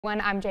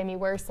I'm Jamie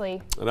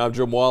Worsley. And I'm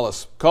Jim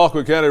Wallace.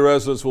 Colquitt County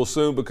residents will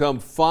soon become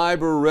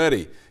fiber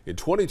ready in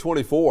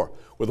 2024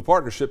 with a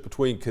partnership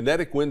between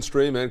Kinetic,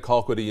 Windstream, and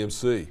Colquitt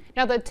EMC.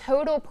 Now, the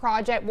total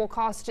project will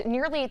cost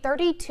nearly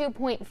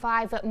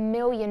 $32.5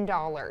 million.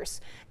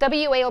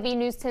 WALB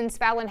News 10's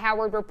Fallon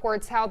Howard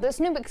reports how this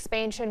new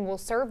expansion will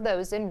serve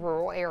those in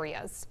rural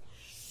areas.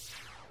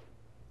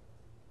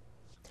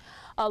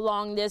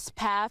 Along this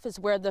path is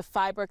where the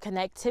fiber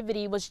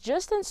connectivity was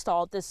just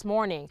installed this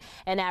morning.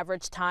 An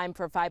average time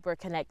for fiber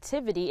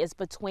connectivity is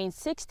between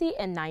 60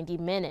 and 90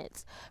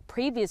 minutes.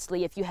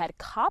 Previously, if you had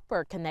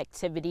copper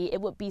connectivity,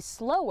 it would be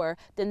slower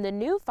than the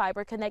new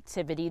fiber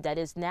connectivity that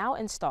is now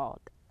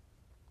installed.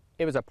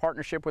 It was a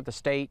partnership with the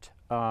state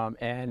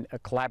and a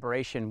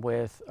collaboration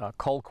with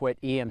Colquitt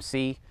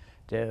EMC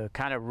to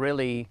kind of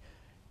really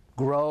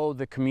grow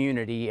the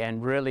community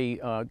and really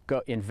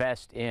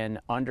invest in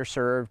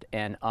underserved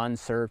and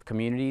unserved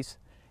communities,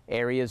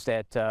 areas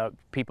that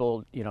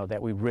people,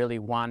 that we really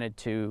wanted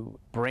to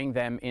bring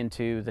them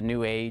into the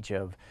new age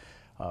of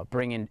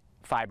bringing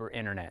fiber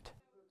internet.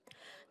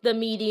 The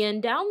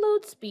median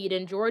download speed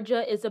in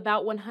Georgia is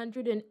about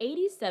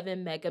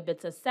 187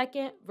 megabits a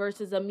second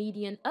versus a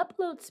median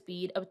upload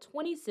speed of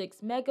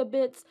 26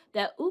 megabits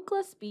that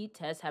Ookla speed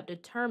tests have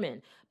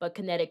determined. But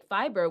Kinetic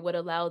Fiber would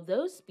allow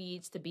those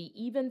speeds to be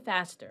even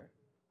faster.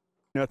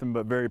 Nothing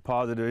but very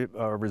positive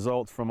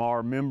results from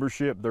our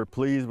membership. They're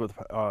pleased with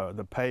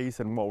the pace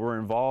and what we're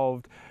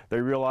involved.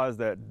 They realize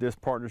that this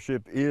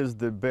partnership is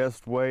the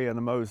best way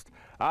and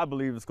I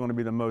believe it's going to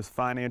be the most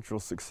financial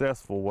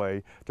successful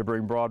way to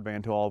bring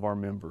broadband to all of our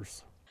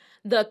members.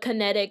 The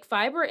Kinetic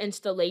Fiber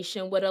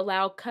installation would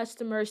allow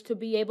customers to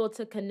be able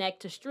to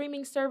connect to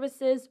streaming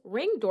services,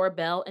 Ring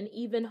doorbell, and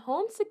even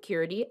home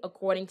security,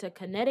 according to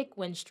Kinetic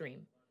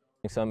Windstream.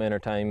 Some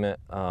entertainment.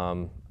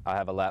 I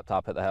have a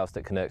laptop at the house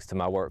that connects to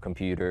my work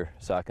computer,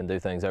 so I can do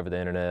things over the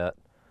internet.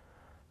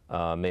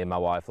 Me and my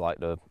wife like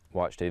to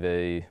watch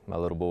TV, my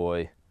little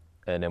boy,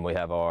 and then we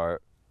have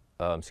our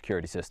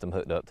security system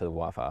hooked up to the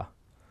Wi-Fi.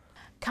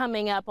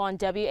 Coming up on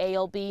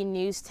WALB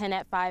News 10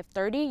 at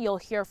 5:30, you'll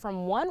hear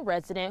from one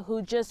resident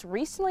who just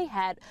recently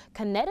had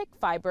Kinetic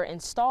Fiber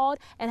installed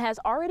and has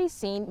already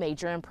seen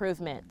major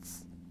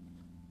improvements.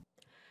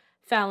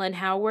 Fallon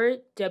Howard,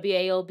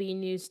 WALB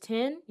News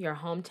 10, your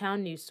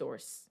hometown news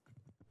source.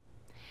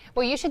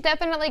 Well, you should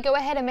definitely go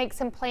ahead and make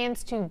some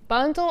plans to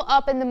bundle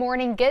up in the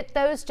morning, get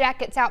those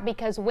jackets out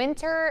because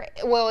winter,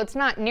 well, it's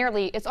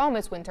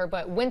almost winter,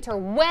 but winter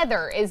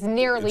weather is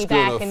nearly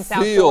back in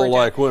South Georgia. It's going to feel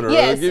like winter.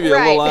 Yes, It'll give you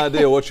right. a little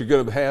idea what you're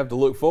going to have to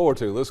look forward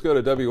to. Let's go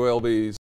to WLB's